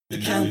The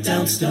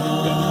countdown starts.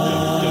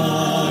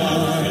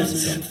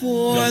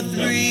 4,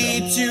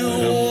 3, 2,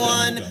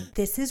 1.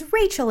 This is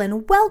Rachel,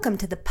 and welcome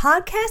to the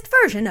podcast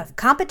version of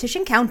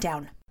Competition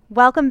Countdown.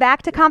 Welcome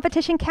back to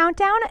Competition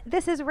Countdown.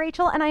 This is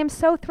Rachel, and I am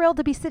so thrilled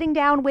to be sitting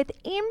down with,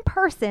 in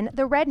person,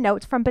 the Red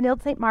Notes from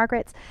Benilde St.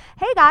 Margaret's.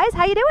 Hey guys,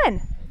 how you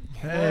doing?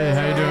 Hey,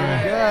 how you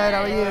doing? Good,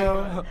 how are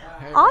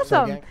you?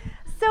 Awesome.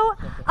 So,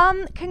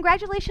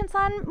 congratulations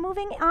on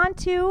moving on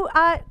to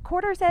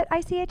quarters at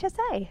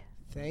ICHSA.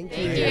 Thank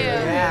you.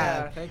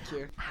 Yeah, thank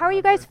you. How are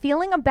you guys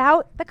feeling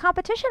about the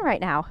competition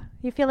right now?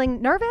 You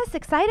feeling nervous,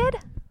 excited?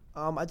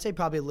 I'd say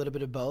probably a little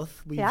bit of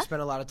both. We've Yeah?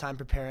 spent a lot of time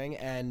preparing,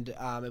 and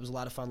it was a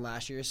lot of fun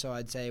last year. So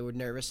I'd say we're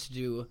nervous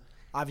to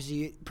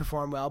obviously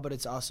perform well, but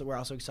we're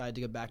also excited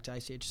to go back to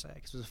ICHSA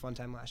because it was a fun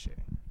time last year.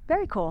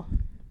 Very cool.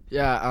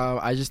 Yeah,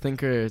 I just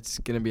think it's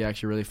going to be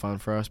actually really fun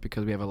for us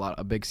because we have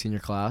a big senior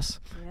class,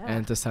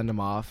 and to send them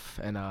off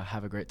and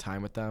have a great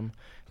time with them.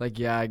 Like,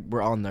 yeah,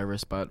 we're all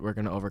nervous, but we're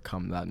going to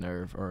overcome that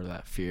nerve or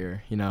that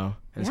fear, and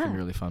it's going to be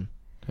really fun.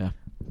 Yeah.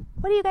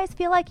 What do you guys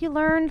feel like you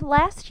learned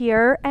last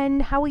year,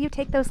 and how will you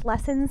take those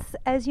lessons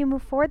as you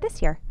move forward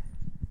this year?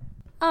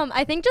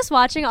 I think just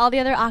watching all the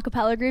other a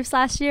cappella groups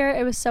last year,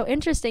 it was so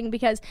interesting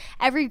because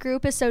every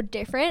group is so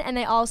different and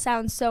they all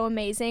sound so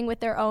amazing with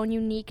their own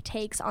unique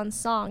takes on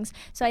songs.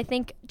 So I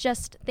think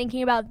just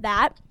thinking about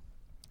that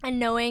and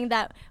knowing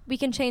that we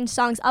can change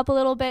songs up a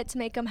little bit to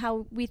make them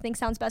how we think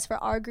sounds best for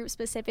our group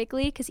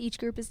specifically, because each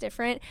group is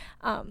different,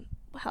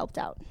 helped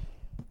out.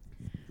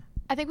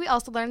 I think we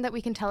also learned that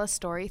we can tell a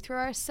story through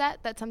our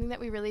set. That's something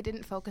that we really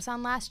didn't focus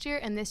on last year,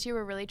 and this year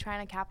we're really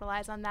trying to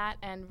capitalize on that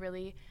and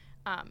really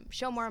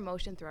show more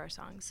emotion through our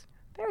songs.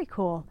 Very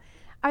cool.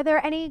 Are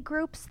there any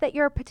groups that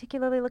you're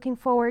particularly looking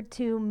forward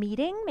to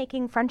meeting,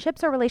 making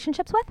friendships or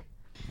relationships with?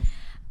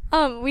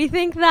 We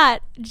think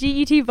that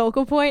GET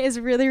Vocal Point is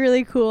really,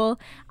 really cool.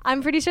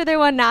 I'm pretty sure they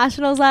won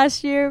nationals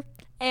last year,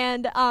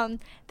 and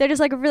they're just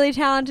like a really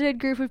talented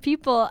group of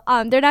people.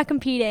 They're not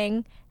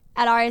competing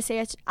at our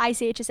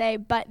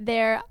ICHSA, but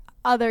their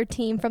other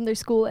team from their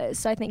school is,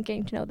 so I think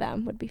getting to know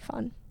them would be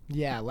fun.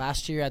 Yeah,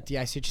 last year at the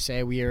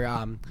ICHSA, we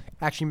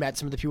actually met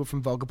some of the people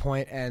from Vocal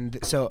Point, and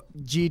so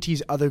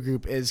GET's other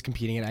group is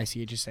competing at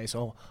ICHSA,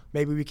 so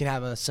maybe we can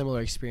have a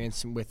similar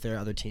experience with their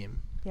other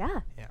team.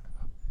 Yeah.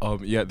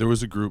 Yeah, there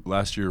was a group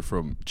last year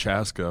from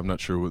Chaska. I'm not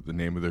sure what the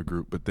name of their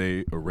group, but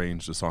they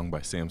arranged a song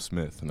by Sam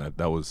Smith, and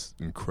that was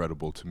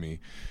incredible to me,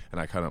 and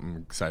I'm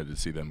excited to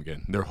see them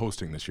again. They're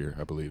hosting this year,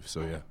 I believe,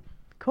 so yeah.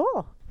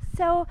 Cool.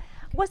 So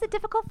was it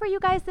difficult for you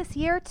guys this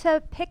year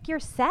to pick your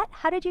set?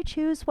 How did you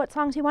choose what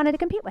songs you wanted to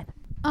compete with?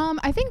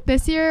 I think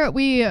this year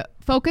we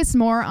focused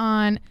more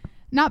on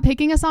not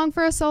picking a song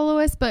for a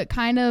soloist, but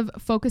kind of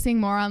focusing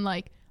more on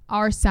like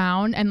our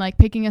sound and like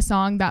picking a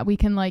song that we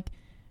can like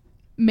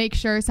make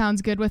sure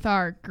sounds good with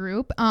our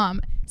group.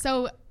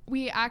 So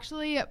we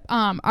actually,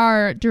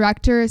 our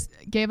directors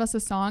gave us a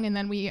song, and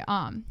then we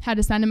had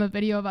to send him a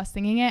video of us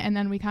singing it, and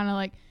then we kind of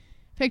like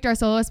picked our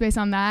soloist based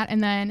on that.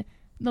 And then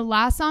the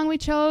last song we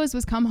chose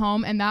was Come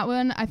Home, and that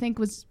one I think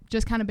was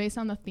just kind of based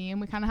on the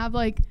theme. We kind of have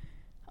like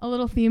a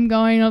little theme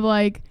going of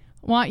like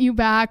want you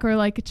back, or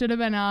like it should have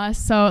been us.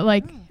 So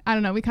like, I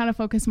don't know, we kind of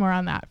focus more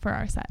on that for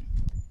our set.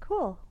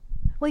 Cool.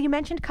 Well, you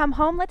mentioned Come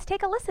Home. Let's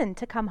take a listen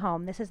to Come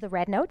Home. This is the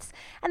Red Notes,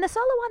 and the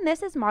solo on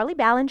this is Marley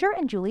Ballinger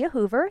and Julia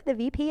Hoover. The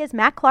VP is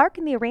Matt Clark,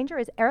 and the arranger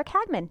is Eric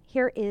Hagman.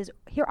 Here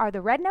are the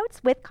Red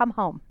Notes with Come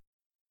Home.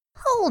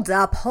 Hold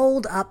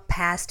up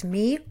past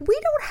me. We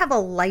don't have a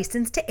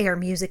license to air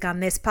music on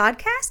this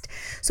podcast.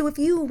 So if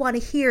you want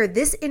to hear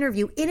this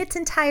interview in its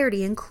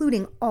entirety,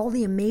 including all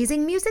the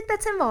amazing music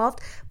that's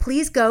involved,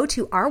 please go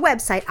to our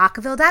website,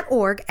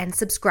 acaville.org, and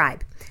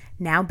subscribe.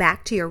 Now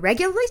back to your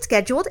regularly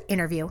scheduled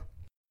interview.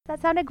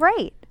 That sounded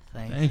great.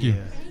 Thank you.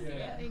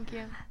 Thank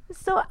you.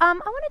 So I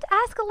wanted to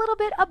ask a little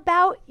bit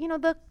about,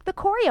 the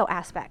choreo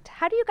aspect.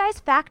 How do you guys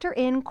factor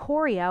in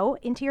choreo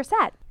into your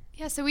set?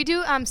 Yeah, so we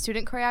do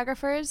student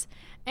choreographers,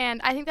 and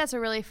I think that's a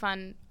really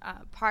fun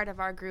part of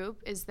our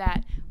group is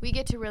that we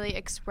get to really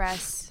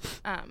express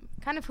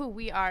kind of who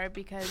we are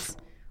because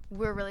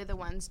we're really the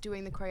ones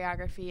doing the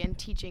choreography and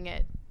teaching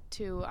it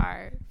to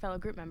our fellow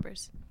group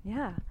members.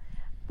 Yeah.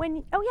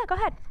 Go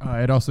ahead.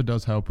 It also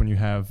does help when you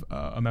have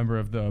a member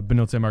of the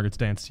Benilde St. Margaret's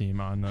dance team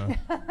on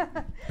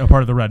a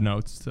part of the Red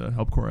Notes to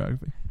help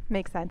choreography.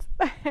 Makes sense.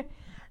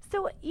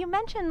 So you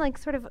mentioned like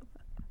sort of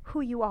who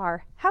you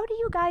are. How do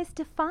you guys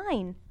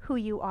define who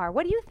you are?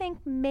 What do you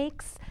think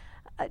makes,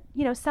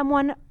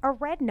 someone a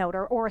Red Note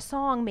or a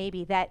song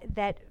maybe that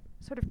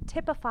sort of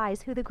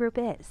typifies who the group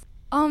is?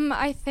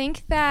 I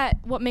think that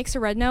what makes a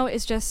Red Note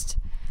is just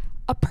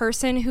a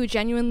person who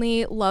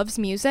genuinely loves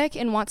music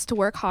and wants to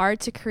work hard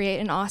to create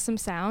an awesome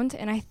sound.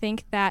 And I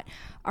think that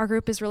our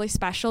group is really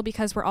special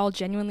because we're all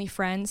genuinely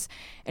friends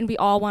and we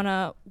all want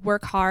to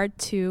work hard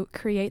to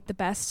create the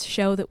best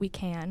show that we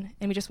can.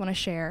 And we just want to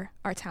share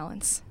our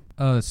talents.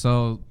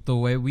 So the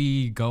way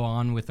we go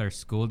on with our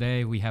school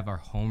day, we have our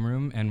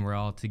homeroom and we're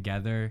all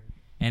together.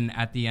 And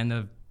at the end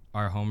of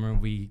our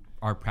homeroom, we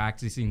are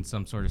practicing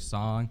some sort of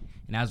song.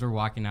 And as we're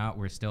walking out,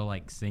 we're still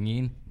like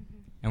singing.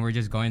 and we're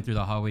just going through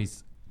the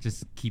hallways,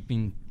 just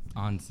keeping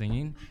on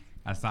singing.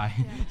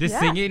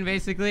 Singing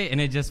basically,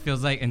 and it just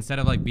feels like instead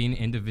of like being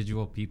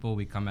individual people,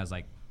 we come as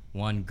like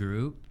one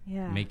group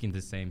making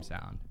the same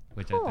sound,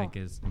 which I think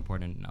is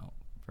important to know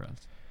for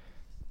us.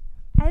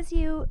 As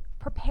you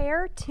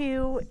prepare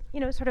to,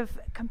 sort of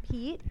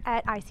compete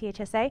at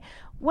ICHSA,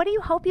 what do you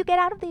hope you get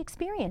out of the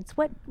experience?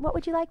 What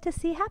would you like to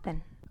see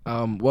happen?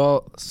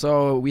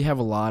 So we have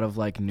a lot of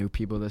like new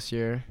people this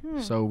year.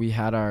 So we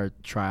had our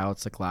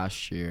tryouts like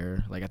last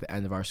year, like at the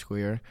end of our school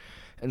year.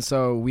 And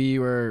so we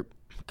were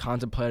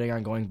contemplating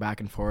on going back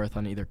and forth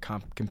on either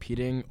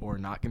competing or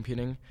not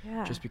competing,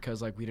 just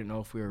because like we didn't know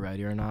if we were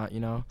ready or not,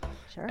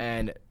 Sure.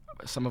 And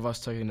some of us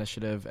took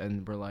initiative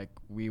and we're like,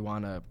 we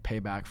want to pay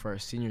back for our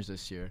seniors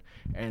this year,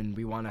 and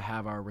we want to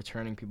have our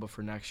returning people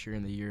for next year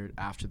and the year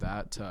after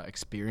that to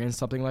experience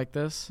something like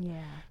this.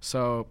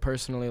 So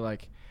personally,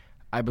 like,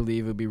 I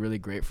believe it would be really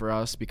great for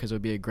us because it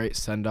would be a great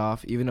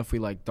send-off. Even if we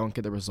like don't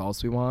get the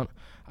results we want,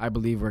 I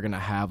believe we're going to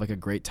have like a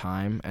great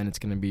time, and it's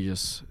going to be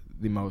just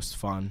the most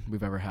fun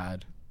we've ever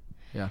had.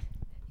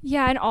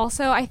 Yeah, and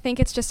also I think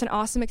it's just an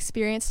awesome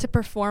experience to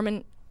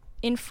perform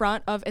in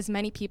front of as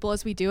many people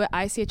as we do at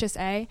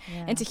ICHSA,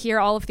 and to hear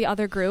all of the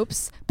other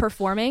groups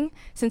performing,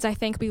 since I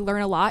think we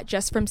learn a lot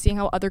just from seeing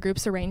how other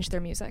groups arrange their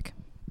music.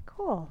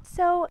 Cool.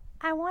 So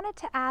I wanted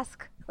to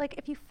ask, like,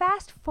 if you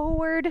fast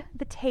forward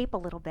the tape a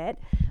little bit,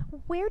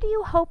 where do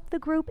you hope the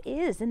group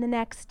is in the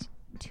next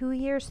 2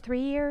 years, 3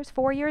 years,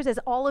 4 years, as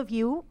all of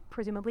you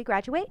presumably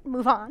graduate and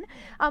move on?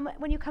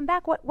 When you come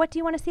back, what do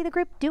you want to see the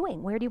group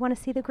doing? Where do you want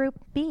to see the group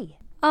be?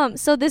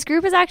 So this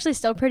group is actually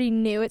still pretty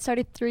new. It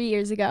started 3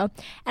 years ago.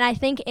 And I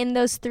think in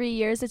those 3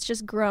 years, it's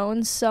just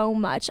grown so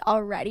much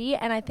already.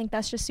 And I think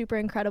that's just super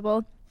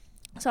incredible.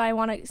 So I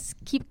want to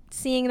keep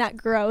seeing that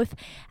growth,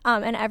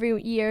 and every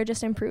year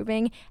just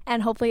improving.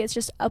 And hopefully it's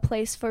just a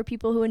place for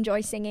people who enjoy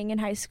singing in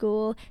high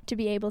school to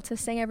be able to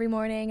sing every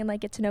morning and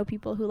like get to know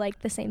people who like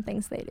the same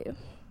things they do.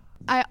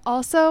 I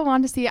also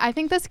want to see, I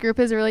think this group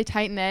is really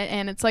tight-knit,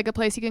 and it's like a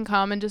place you can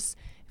come and just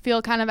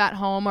feel kind of at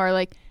home or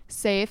like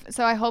safe.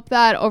 So I hope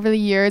that over the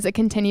years it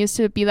continues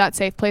to be that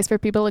safe place for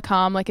people to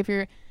come. Like if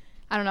you're,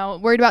 I don't know,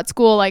 worried about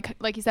school, like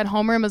you said,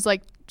 homeroom is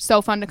like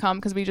so fun to come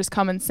because we just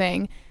come and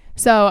sing.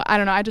 So I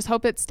don't know, I just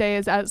hope it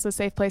stays as a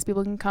safe place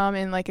people can come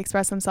and like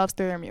express themselves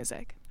through their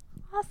music.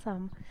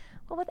 Awesome.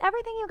 Well, with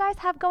everything you guys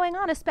have going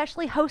on,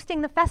 especially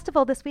hosting the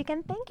festival this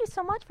weekend, thank you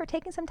so much for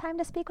taking some time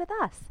to speak with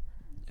us.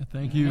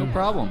 Thank you. No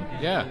problem.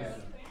 Yeah.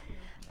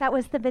 That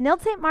was the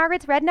Benilde St.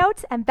 Margaret's Red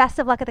Notes, and best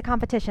of luck at the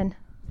competition.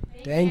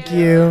 Thank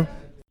you.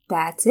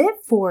 That's it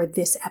for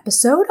this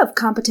episode of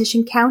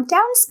Competition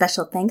Countdown.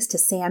 Special thanks to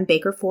Sam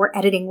Baker for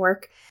editing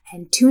work.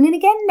 And tune in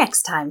again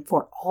next time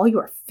for all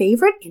your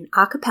favorite in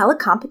a cappella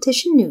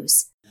competition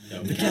news.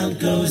 The count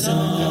goes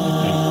on.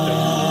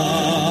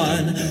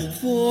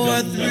 4,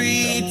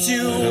 3,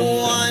 2,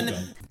 1.